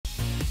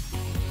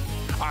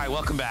All right,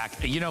 welcome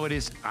back. You know,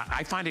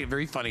 I find it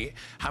very funny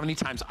how many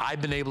times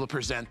I've been able to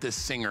present this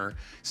Singer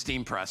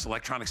steam press,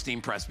 electronic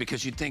steam press,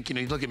 because you'd think, you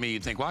know, you look at me,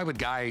 you'd think, why would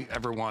Guy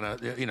ever want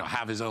to, you know,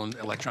 have his own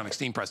electronic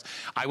steam press?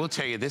 I will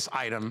tell you, this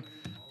item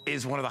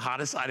is one of the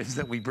hottest items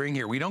that we bring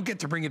here. We don't get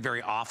to bring it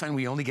very often.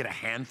 We only get a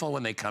handful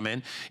when they come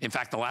in. In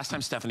fact, the last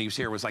time Stephanie was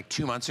here was like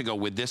 2 months ago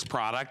with this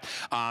product,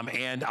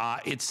 and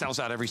it sells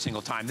out every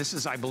single time. This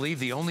is, I believe,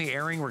 the only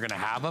airing we're gonna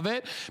have of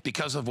it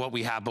because of what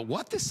we have. But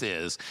what this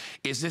is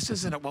this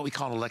isn't what we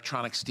call an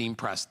electronic steam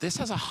press. This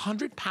has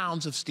 100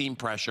 pounds of steam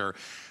pressure.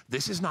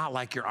 This is not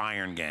like your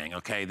Iron Gang,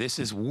 okay? This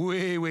is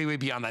way, way, way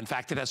beyond that. In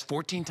fact, it has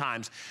 14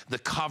 times the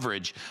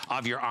coverage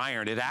of your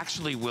iron. It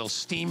actually will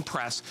steam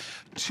press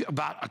to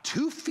about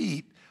 2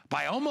 feet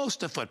by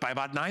almost a foot, by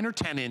about 9 or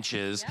 10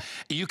 inches. Yep.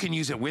 You can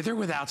use it with or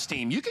without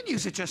steam. You can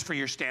use it just for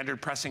your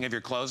standard pressing of your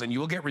clothes, and you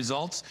will get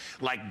results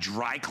like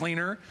dry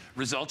cleaner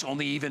results,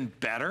 only even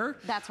better.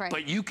 That's right.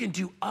 But you can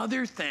do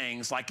other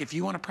things, like if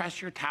you want to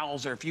press your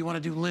towels or if you want to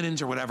do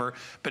linens or whatever.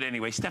 But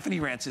anyway, Stephanie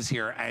Rance is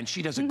here, and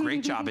she does a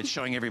great job at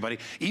showing everybody.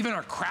 Even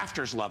our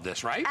crafters love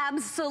this, right?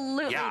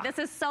 Absolutely. Yeah. This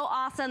is so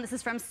awesome. This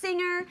is from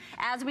Singer.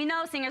 As we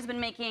know, Singer's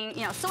been making,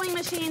 you know, sewing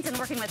machines and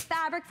working with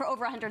fabric for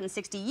over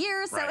 160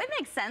 years. Right. So it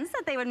makes sense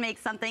that they would make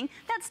something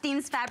that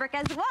steams fabric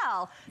as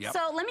well. Yep.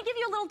 So let me give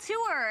you a little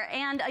tour,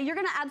 and you're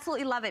gonna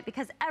absolutely love it,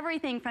 because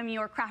everything from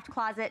your craft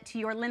closet to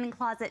your linen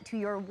closet to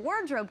your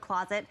wardrobe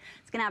closet,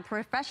 it's gonna have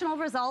professional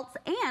results,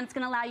 and it's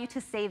gonna allow you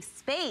to save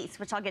space,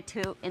 which I'll get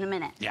to in a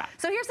minute. Yeah.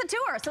 So here's the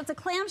tour. So it's a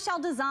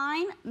clamshell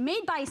design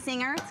made by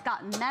Singer. It's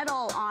got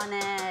metal on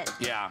it.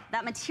 Yeah.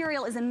 That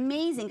material is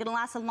amazing, gonna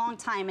last a long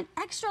time. An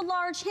extra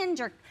large hinge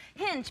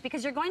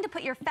because you're going to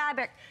put your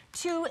fabric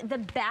to the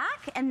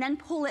back and then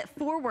pull it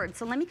forward.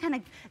 So let me kind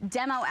of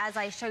demo as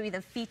I show you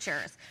the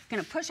features.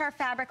 Gonna push our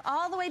fabric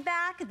all the way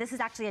back. This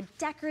is actually a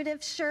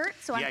decorative shirt.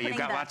 So yeah, you've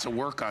got lots of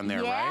work on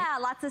there, right? Yeah,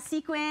 lots of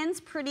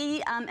sequins,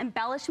 pretty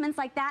embellishments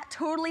like that.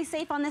 Totally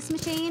safe on this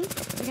machine.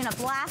 You're gonna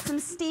blast some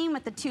steam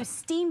with the 2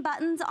 steam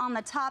buttons on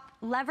the top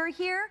lever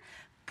here.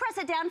 Press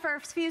it down for a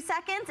few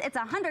seconds. It's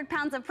 100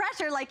 pounds of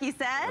pressure, like you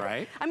said.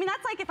 Right. I mean,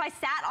 that's like if I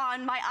sat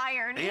on my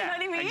iron, you know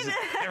what I mean?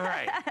 Exactly.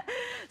 Right.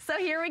 So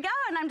here we go,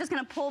 and I'm just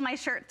gonna pull my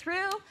shirt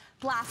through,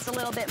 blast a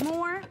little bit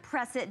more,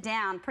 press it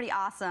down. Pretty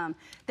awesome.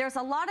 There's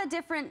a lot of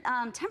different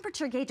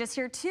temperature gauges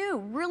here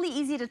too. Really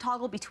easy to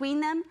toggle between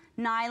them.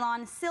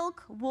 Nylon,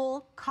 silk,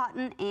 wool,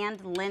 cotton,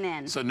 and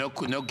linen. So no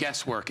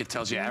guesswork. It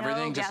tells you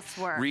everything. No Just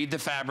guesswork. read the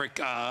fabric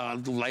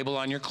label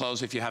on your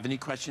clothes if you have any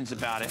questions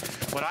about it.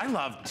 What I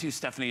love too,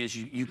 Stephanie, is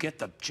you get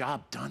the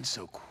job done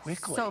so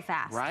quickly. So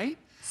fast. Right?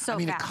 So I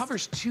mean, fast. It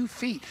covers 2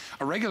 feet.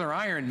 A regular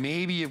iron,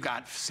 maybe you've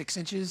got 6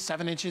 inches,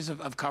 7 inches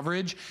of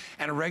coverage,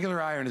 and a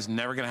regular iron is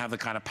never gonna have the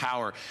kind of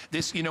power.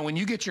 This, you know, when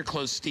you get your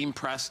clothes steam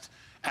pressed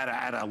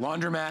at a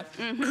laundromat,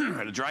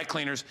 at a dry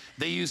cleaners,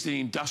 they use the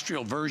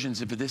industrial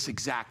versions of this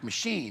exact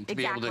machine to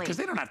be able to, because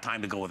they don't have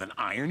time to go with an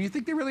iron. You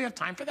think they really have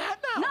time for that?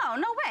 No. No,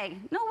 no way,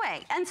 no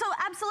way. And so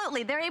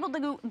absolutely, they're able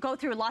to go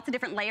through lots of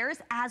different layers,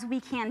 as we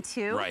can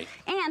too. Right.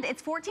 And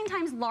it's 14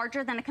 times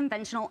larger than a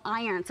conventional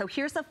iron. So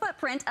here's the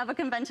footprint of a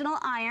conventional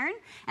iron,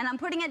 and I'm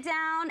putting it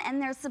down,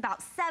 and there's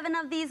about 7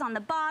 of these on the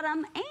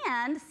bottom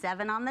and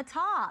 7 on the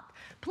top.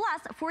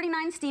 Plus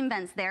 49 steam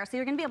vents there, so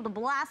you're gonna be able to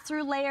blast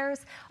through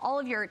layers, all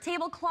of your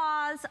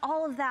tablecloths,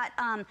 all of that,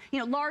 you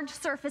know, large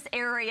surface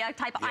area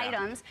type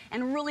items,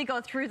 and really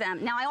go through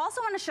them. Now, I also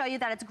wanna show you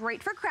that it's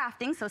great for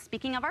crafting. So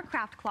speaking of our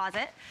craft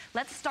closet,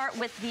 let's start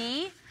with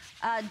the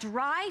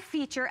dry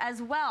feature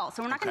as well.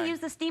 So we're not gonna use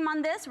the steam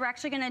on this. We're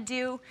actually gonna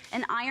do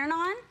an iron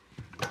on.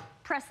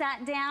 Press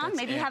that down. That's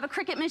Maybe you have a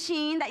Cricut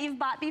machine that you've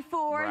bought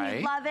before, Right.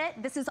 you love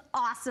it. This is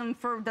awesome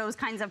for those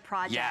kinds of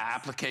projects. Yeah,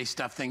 applique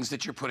stuff, things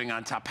that you're putting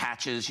on top,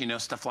 patches, you know,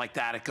 stuff like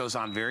that. It goes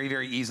on very,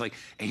 very easily.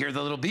 And hear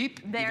the little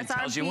beep? There's Even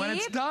tells you when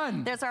it's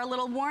done. There's our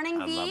little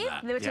warning beep,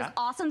 which is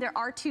awesome. There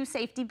are 2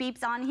 safety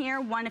beeps on here.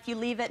 One if you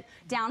leave it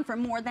down for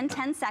more than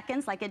 10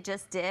 seconds, like it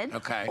just did.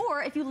 Okay.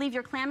 Or if you leave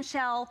your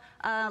clamshell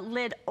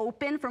lid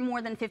open for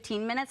more than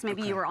 15 minutes,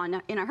 maybe you were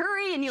in a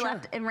hurry and you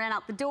left and ran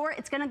out the door,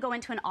 it's gonna go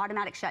into an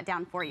automatic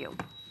shutdown for you.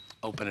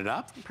 Open it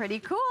up. Pretty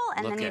cool.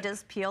 And then you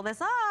just peel this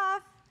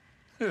off.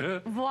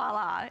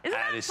 Voila. Isn't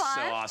that That is fun?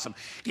 so awesome.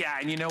 Yeah,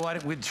 and you know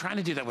what? We're trying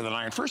to do that with an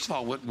iron. First of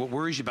all, what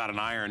worries you about an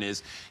iron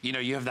is, you know,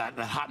 you have that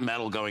hot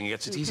metal going.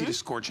 It's easy to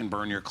scorch and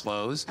burn your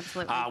clothes.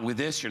 Absolutely. With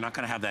this, you're not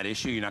going to have that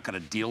issue. You're not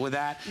going to deal with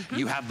that.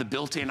 You have the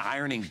built-in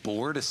ironing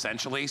board,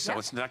 essentially, so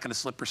it's not going to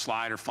slip or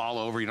slide or fall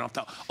over. You don't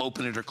have to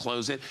open it or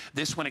close it.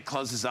 This, when it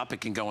closes up,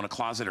 it can go in a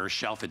closet or a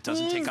shelf. It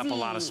doesn't take up a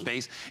lot of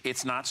space.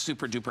 It's not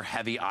super duper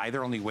heavy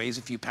either, only weighs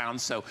a few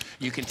pounds, so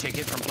you can take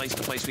it from place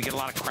to place. We get a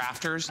lot of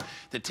crafters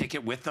that take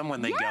it with them when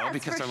they go,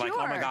 because they're like,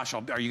 oh my gosh,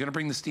 are you gonna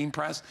bring the steam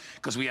press?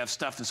 Because we have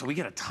stuff, and so we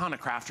get a ton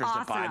of crafters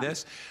that buy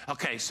this.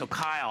 Okay, so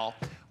Kyle,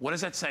 what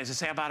does that say? Does it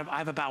say about, I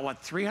have about, what,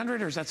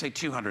 300, or does that say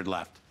 200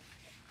 left?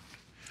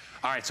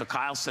 All right, so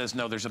Kyle says,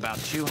 no, there's about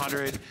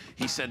 200.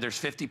 He said there's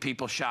 50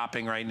 people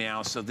shopping right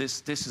now. So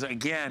this is,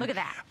 again, look at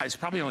that. It's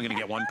probably only gonna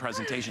get one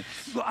presentation.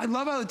 Well, I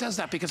love how it does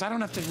that, because I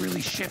don't have to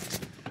really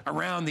shift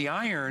around the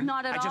iron.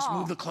 Not at all. I just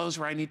move the clothes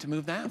where I need to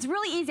move them. It's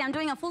really easy. I'm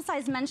doing a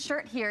full-size men's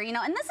shirt here, you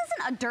know, and this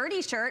isn't a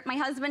dirty shirt. My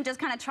husband just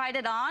kind of tried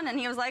it on, and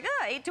he was like,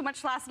 oh, I ate too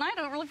much last night.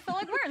 I don't really feel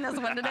like wearing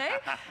this one today.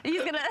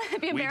 He's going to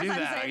be embarrassed to say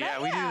that.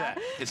 Yeah, we do that.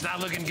 It's not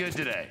looking good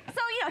today.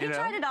 So, he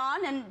tried it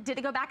on, and did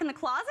it go back in the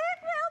closet?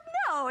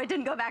 Well, no, it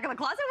didn't go back in the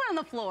closet. It went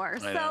on the floor.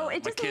 So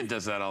it just My kid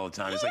does that all the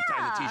time. It's like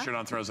ties a t-shirt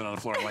on, throws it on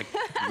the floor. I'm like,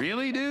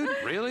 really, dude?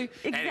 Really?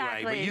 Exactly.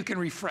 Anyway, but you can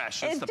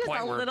refresh. That's it's the just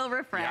point a little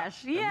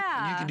refresh.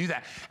 Yeah. And you can do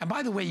that. And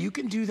by the way, you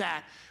can do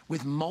that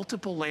with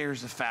multiple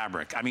layers of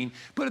fabric. I mean,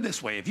 put it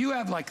this way. If you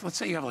have let's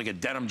say you have like a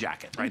denim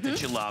jacket, right,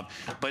 that you love,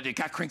 but it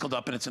got crinkled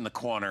up and it's in the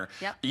corner.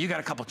 Yep. You got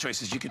a couple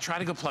choices. You can try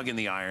to go plug in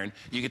the iron.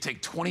 You can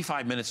take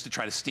 25 minutes to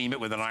try to steam it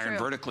with an iron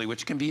vertically,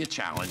 which can be a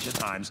challenge at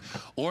times.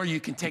 Or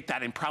you can take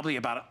that in probably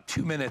about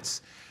 2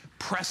 minutes,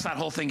 press that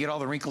whole thing, get all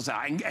the wrinkles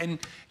out. And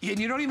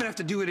you don't even have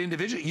to do it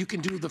individually. You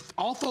can do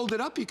all folded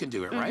up, you can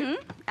do it, right?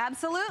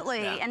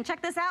 Absolutely. Yeah. And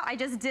check this out. I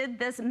just did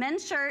this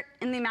men's shirt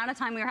in the amount of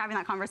time we were having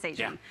that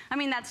conversation. Yeah. I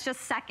mean, that's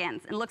just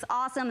seconds. It looks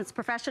awesome. It's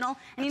professional.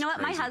 And you know what?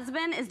 Crazy. My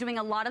husband is doing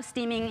a lot of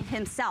steaming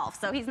himself.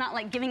 So he's not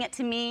like giving it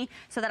to me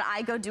so that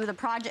I go do the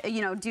project,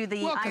 do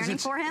the ironing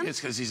for him.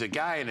 It's because he's a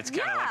guy and it's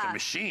kind of like a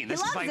machine.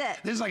 This he loves it.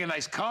 This is like a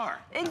nice car.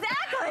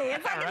 Exactly.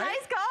 It's like a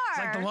nice car. It's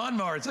like the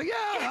lawnmower. It's like,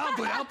 yeah,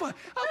 I'll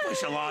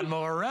push a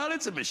lawnmower around.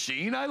 It's a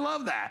machine. I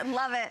love that.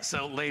 Love it.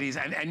 So ladies,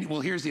 and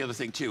well, here's the other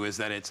thing too, is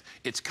that it's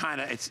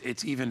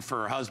even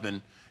for a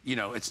husband,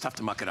 it's tough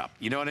to muck it up.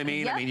 You know what I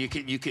mean? Yep. I mean,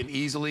 you can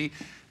easily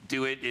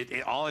do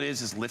it. All it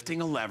is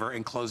lifting a lever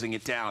and closing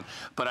it down.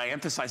 But I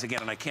emphasize again,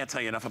 and I can't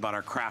tell you enough about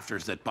our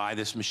crafters that buy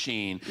this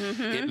machine.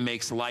 It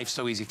makes life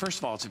so easy. First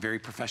of all, it's a very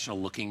professional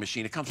looking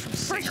machine. It comes from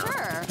Singer, for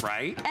sure.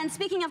 right? And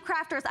speaking of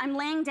crafters, I'm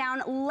laying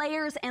down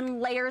layers and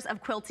layers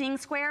of quilting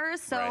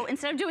squares. So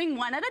instead of doing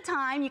one at a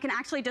time, you can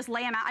actually just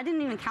lay them out. I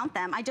didn't even count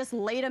them. I just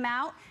laid them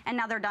out, and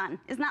now they're done.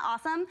 Isn't that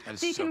awesome? That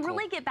is so you can cool.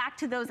 really get back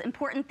to those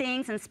important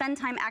things and spend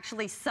time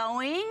actually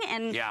sewing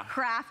and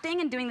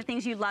crafting and doing the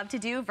things you love to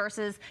do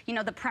versus,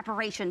 the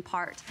preparation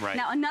part. Right.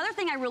 Now, another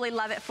thing I really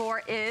love it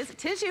for is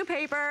tissue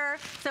paper.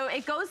 So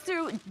it goes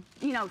through,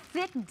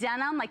 thick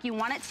denim like you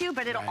want it to,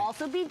 but it'll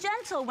also be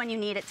gentle when you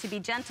need it to be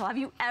gentle. Have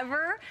you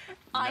ever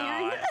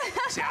ironed?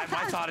 See,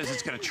 my thought is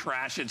it's going to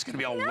trash it. It's going to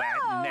be all wet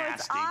and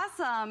nasty. It's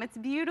awesome. It's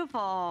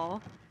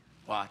beautiful.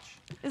 Watch.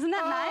 Isn't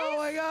that nice? Oh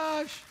my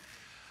gosh.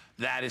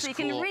 That is cool.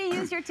 cool. So you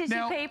can reuse your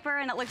tissue paper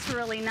and it looks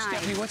really nice.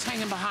 Stephanie, what's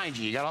hanging behind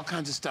you? You got all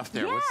kinds of stuff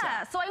there. What's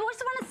that? So I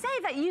also want to say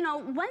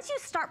that, once you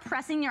start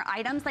pressing your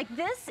items, like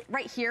this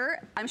right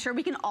here, I'm sure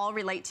we can all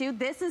relate to.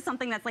 This is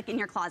something that's like in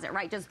your closet,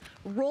 right? Just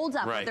rolled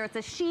up, whether it's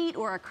a sheet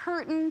or a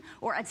curtain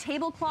or a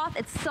tablecloth,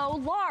 it's so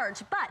large.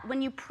 But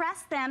when you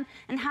press them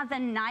and have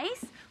them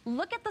nice,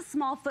 look at the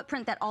small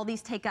footprint that all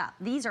these take up.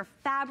 These are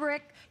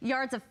fabric,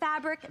 yards of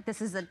fabric.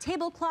 This is a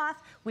tablecloth.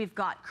 We've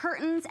got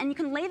curtains, and you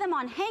can lay them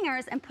on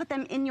hangers and put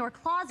them in your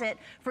closet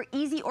for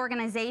easy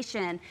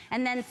organization.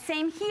 And then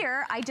same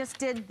here, I just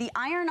did the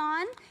iron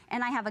on,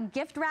 and I have a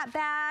gift wrap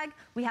bag,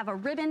 we have a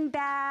ribbon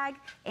bag,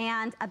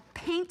 and a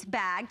paint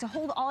bag to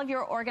hold all of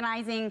your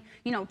organizing,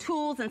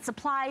 tools and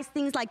supplies,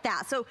 things like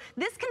that. So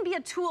this can be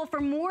a tool for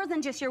more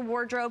than just your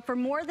wardrobe, for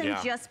more than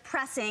just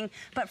pressing,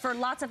 but for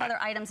lots of other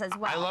items as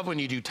well. I love when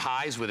you do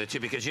ties with it too,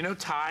 because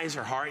ties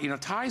are hard.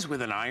 Ties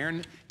with an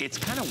iron, it's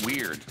kind of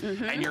weird.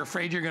 And you're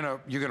afraid you're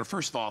gonna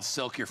first of all,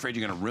 silk, you're afraid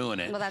you're gonna ruin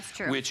it. Well, that's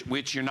true.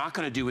 Which you're not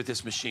gonna do with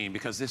this machine,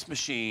 because this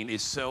machine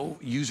is so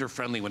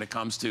user-friendly when it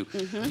comes to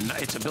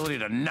its ability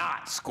to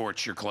not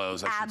scorch your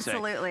clothes, I should say.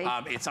 Absolutely.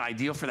 It's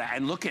ideal for that.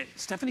 And look at,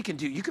 Stephanie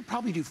you could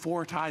probably do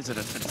 4 ties at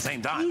the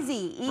same time.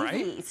 Easy.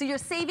 Right? So you're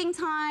saving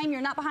time,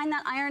 you're not behind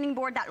that ironing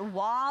board, that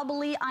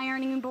wobbly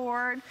ironing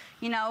board,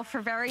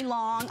 for very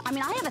long. I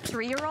mean, I have a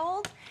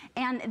 3-year-old,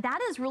 and that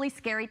is really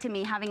scary to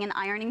me, having an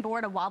ironing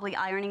board, a wobbly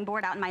ironing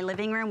board out in my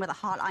living room with a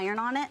hot iron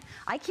on it.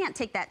 I can't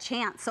take that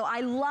chance. So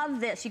I love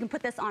this. You can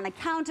put this on a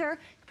counter,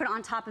 put it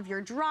on top of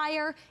your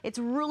dryer. It's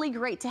really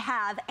great to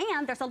have.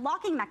 And there's a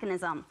locking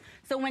mechanism.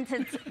 So when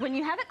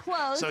you have it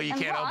closed, so you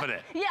can't open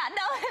it. Yeah,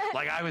 no.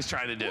 Like I was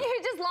trying to do.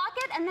 You just lock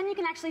it, and then you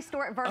can actually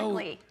store it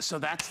vertically. Oh, so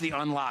that's the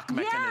unlock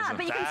mechanism. Yeah,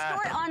 but you can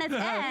store it on its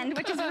end,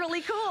 which is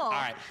really cool. All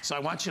right, so I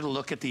want you to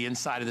look at the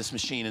inside of this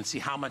machine and see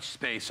how much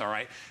space, all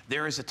right?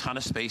 There is a ton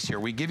of space here.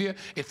 We give you,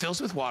 it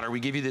fills with water. We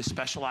give you this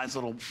specialized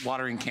little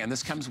watering can.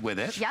 This comes with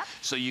it. Yep.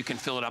 So you can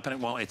fill it up,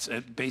 and it's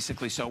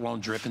basically so it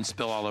won't drip and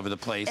spill all over the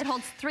place. It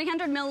holds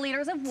 300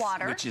 milliliters of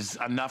water. Which is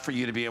enough for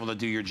you to be able to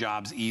do your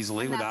jobs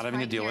easily without having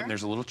to deal with it. And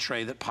there's a little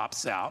tray that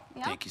pops out.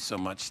 Yep. Thank you so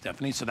much,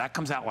 Stephanie. So that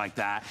comes out like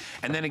that.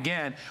 And then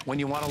again, when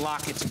you want to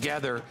lock it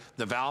together,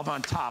 the valve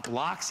on top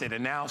locks it.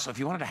 And now, so if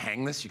you wanted to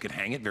hang this, you could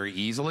hang it very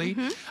easily.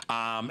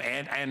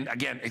 And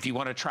again, if you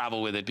want to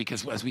travel with it,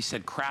 because as we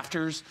said,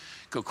 crafters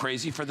go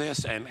crazy for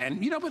this. And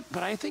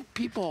but I think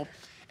people,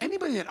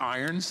 anybody that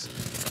irons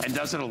and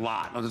does it a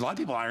lot, there's a lot of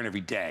people iron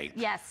every day.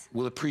 Yes.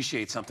 Will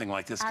appreciate something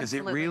like this because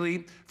it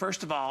really,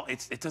 first of all,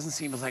 it doesn't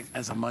seem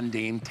as a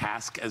mundane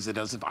task as it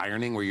does of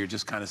ironing, where you're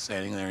just kind of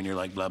standing there and you're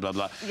like blah blah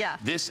blah. Yeah.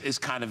 This is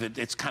kind of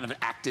it's kind of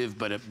active,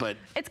 but it's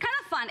kind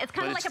of fun. It's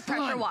kind of like a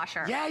pressure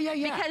washer. Yeah, yeah,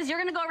 yeah. Because you're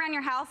gonna go around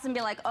your house and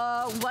be like,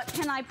 oh, what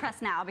can I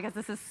press now? Because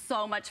this is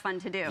so much fun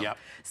to do. Yep.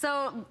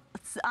 So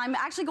I'm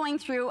actually going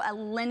through a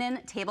linen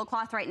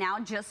tablecloth right now,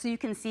 just so you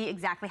can see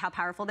exactly how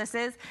powerful this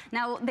is.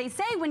 Now, they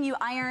say when you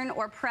iron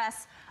or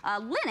press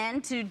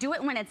linen to do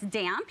it when it's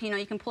damp. You know,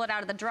 you can pull it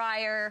out of the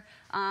dryer,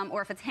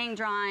 or if it's hang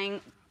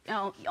drying, you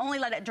know, only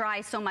let it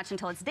dry so much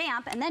until it's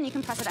damp, and then you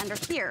can press it under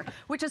here,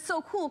 which is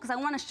so cool because I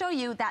want to show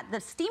you that the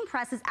steam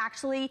press is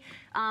actually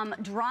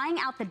drying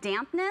out the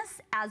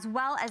dampness as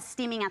well as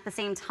steaming at the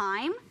same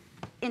time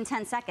in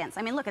 10 seconds.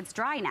 I mean, look, it's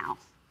dry now.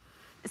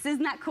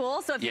 Isn't that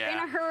cool? So if you're in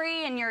a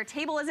hurry and your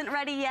table isn't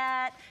ready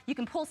yet, you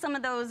can pull some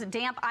of those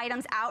damp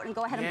items out and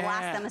go ahead and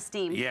blast them with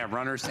steam. Yeah,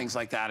 runners, things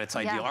like that, it's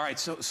ideal. All right,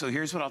 so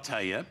here's what I'll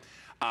tell you.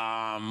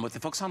 With the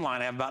folks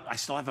online, I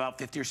still have about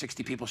 50 or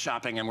 60 people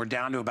shopping, and we're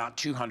down to about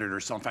 200 or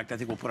so. In fact, I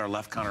think we'll put our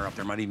left counter up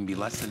there. Might even be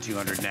less than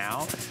 200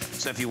 now.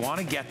 So if you want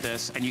to get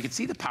this, and you can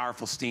see the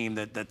powerful steam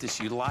that this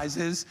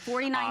utilizes.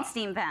 49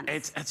 steam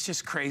vents. It's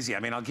just crazy. I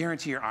mean, I'll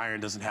guarantee your iron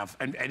doesn't have,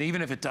 and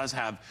even if it does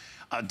have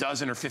a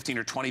dozen or 15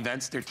 or 20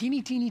 vents, they're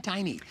teeny, teeny,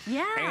 tiny.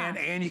 Yeah.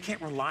 And you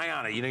can't rely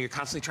on it. You know, you're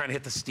constantly trying to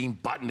hit the steam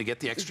button to get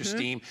the extra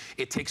steam.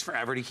 It takes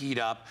forever to heat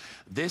up.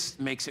 This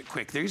makes it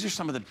quick. These are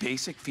some of the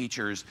basic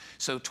features.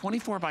 So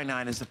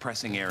 24x9 is the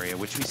pressing area,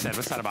 which we said,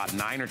 what's that, about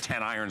 9 or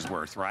 10 irons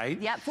worth,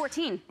 right? Yep,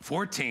 14.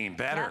 14,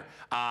 better. Yep.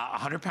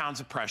 100 pounds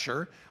of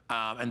pressure.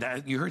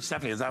 And you heard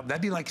Stephanie,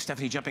 that'd be like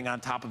Stephanie jumping on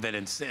top of it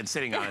and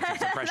sitting on it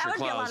to press your clothes,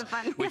 be a lot of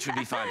fun. which would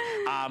be fun.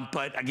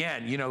 But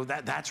again, you know,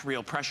 that's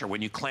real pressure.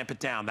 When you clamp it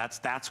down,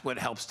 that's what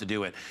helps to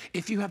do it.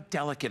 If you have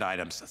delicate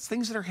items,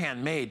 things that are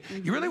handmade,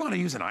 you really want to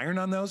use an iron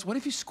on those? What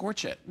if you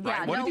scorch it? Yeah,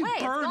 right? What if you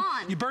it's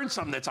gone. You burn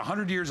something that's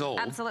 100 years old?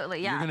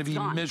 Absolutely, yeah. You're going to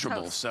be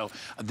miserable. Toast. So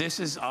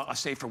this is a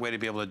safer way to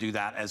be able to do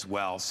that as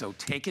well. So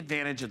take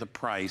advantage of the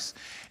price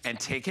and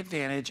take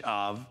advantage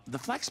of the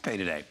FlexPay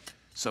today.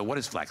 So what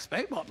is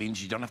FlexPay? Well, it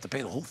means you don't have to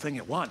pay the whole thing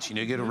at once. You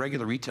know, you go to a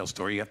regular retail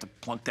store, you have to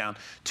plunk down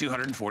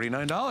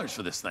 $249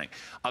 for this thing.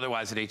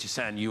 Otherwise, at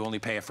HSN, you only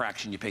pay a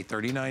fraction. You pay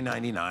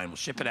 $39.99. We'll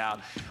ship it out.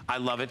 I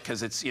love it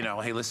because it's, you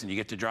know, hey, listen, you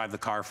get to drive the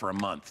car for a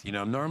month. You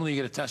know, normally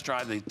you get a test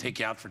drive, they take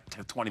you out for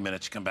 20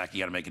 minutes, you come back, you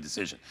got to make a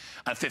decision.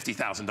 A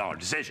 $50,000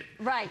 decision.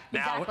 Right,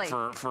 now, exactly.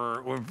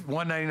 for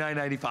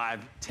 $199.95,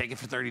 take it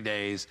for 30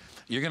 days.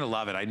 You're going to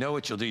love it. I know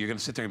what you'll do. You're going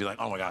to sit there and be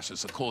like, oh my gosh,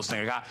 it's the coolest thing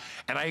I got.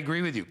 And I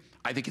agree with you.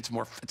 I think it's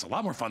a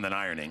lot more fun than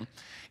ironing.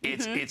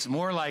 It's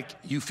more like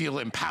you feel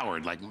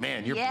empowered, like,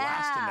 man, you're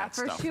blasting that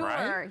stuff, for sure.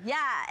 right? Yeah,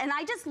 and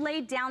I just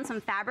laid down some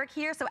fabric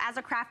here. So as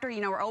a crafter,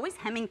 you know, we're always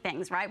hemming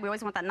things, right? We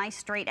always want that nice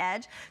straight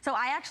edge. So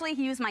I actually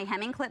use my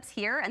hemming clips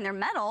here, and they're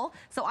metal.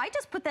 So I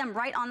just put them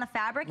right on the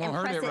fabric and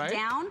press it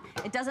down.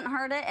 It doesn't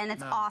hurt it, and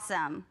it's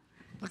awesome.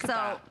 Look at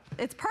that.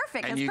 It's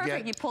perfect. And it's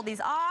perfect. You pull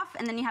these off,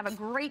 and then you have a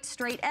great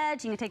straight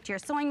edge. You can take to your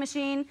sewing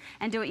machine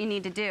and do what you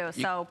need to do.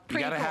 So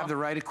pretty cool. You got to have the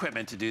right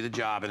equipment to do the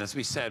job. And as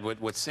we said,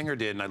 what Singer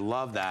did, and I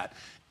love that,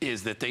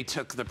 is that they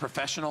took the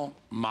professional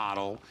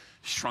model,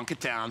 shrunk it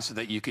down so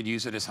that you could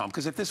use it as home.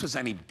 Because if this was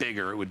any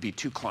bigger, it would be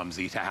too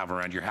clumsy to have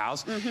around your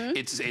house.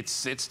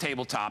 It's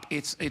tabletop.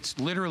 It's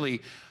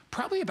literally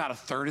probably about a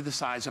third of the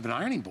size of an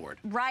ironing board.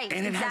 Right,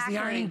 And it has the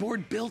ironing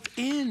board built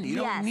in. You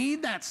don't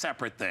need that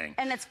separate thing.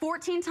 And it's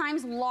 14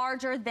 times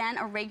larger than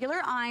a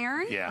regular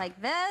iron,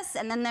 like this.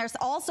 And then there's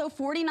also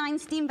 49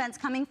 steam vents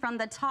coming from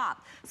the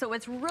top. So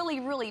it's really,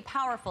 really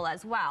powerful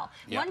as well.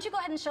 Why don't you go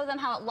ahead and show them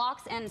how it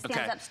locks and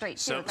stands up straight,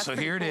 too. So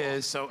here it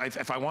is. So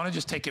if I want to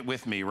just take it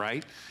with me,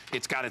 right?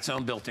 It's got its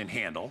own built-in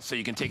handle. So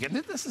you can take it.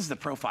 This is the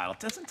profile. It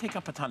doesn't take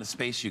up a ton of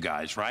space, you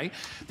guys, right?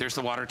 There's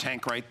the water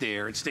tank right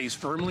there. It stays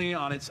firmly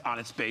on its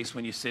base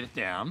when you sit it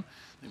down.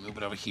 Let me move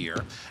it over here.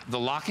 The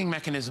locking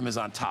mechanism is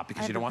on top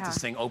because you don't want this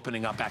thing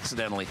opening up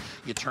accidentally.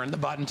 You turn the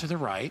button to the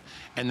right,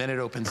 and then it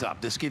opens up.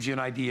 This gives you an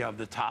idea of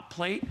the top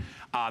plate,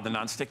 the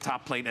nonstick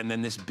top plate, and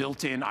then this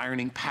built-in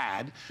ironing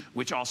pad,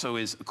 which also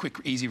is a quick,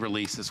 easy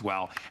release as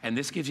well. And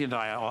this gives you an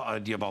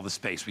idea of all the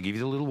space. We give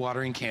you the little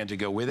watering can to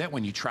go with it.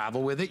 When you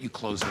travel with it, you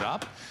close it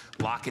up,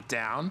 lock it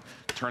down,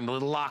 turn the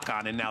little lock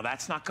on, and now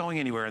that's not going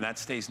anywhere, and that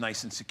stays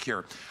nice and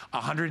secure.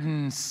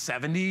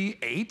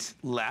 178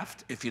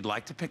 left if you'd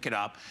like to pick it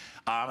up.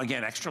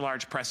 Again, extra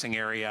large pressing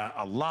area,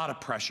 a lot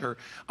of pressure.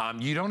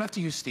 You don't have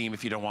to use steam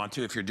if you don't want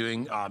to. If you're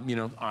doing, you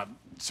know,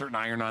 certain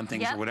iron-on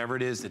things or whatever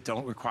it is that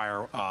don't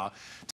require